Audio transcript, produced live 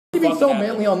You be so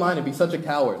manly online and be such a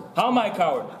coward. How am I a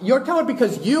coward? You're a coward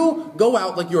because you go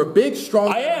out like you're a big,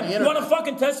 strong. I am. You want to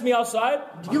fucking test me outside?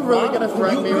 You really gonna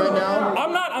threaten me right now?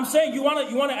 I'm not. I'm saying you want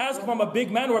to ask if I'm a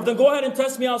big man or if then go ahead and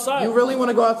test me outside. You really want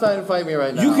to go outside and fight me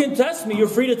right now? You can test me. You're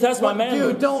free to test my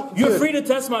manhood. Dude, don't. You're free to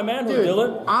test my manhood,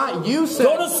 Dylan. You said.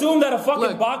 Don't assume that a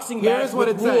fucking boxing match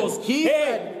with rules.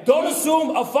 Don't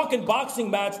assume a fucking boxing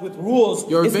match with rules is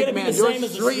going to be the same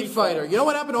as a street fighter. You know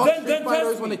what happened to all the street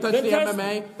fighters when they touched the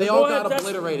MMA? They all got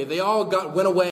obliterated. They all went away.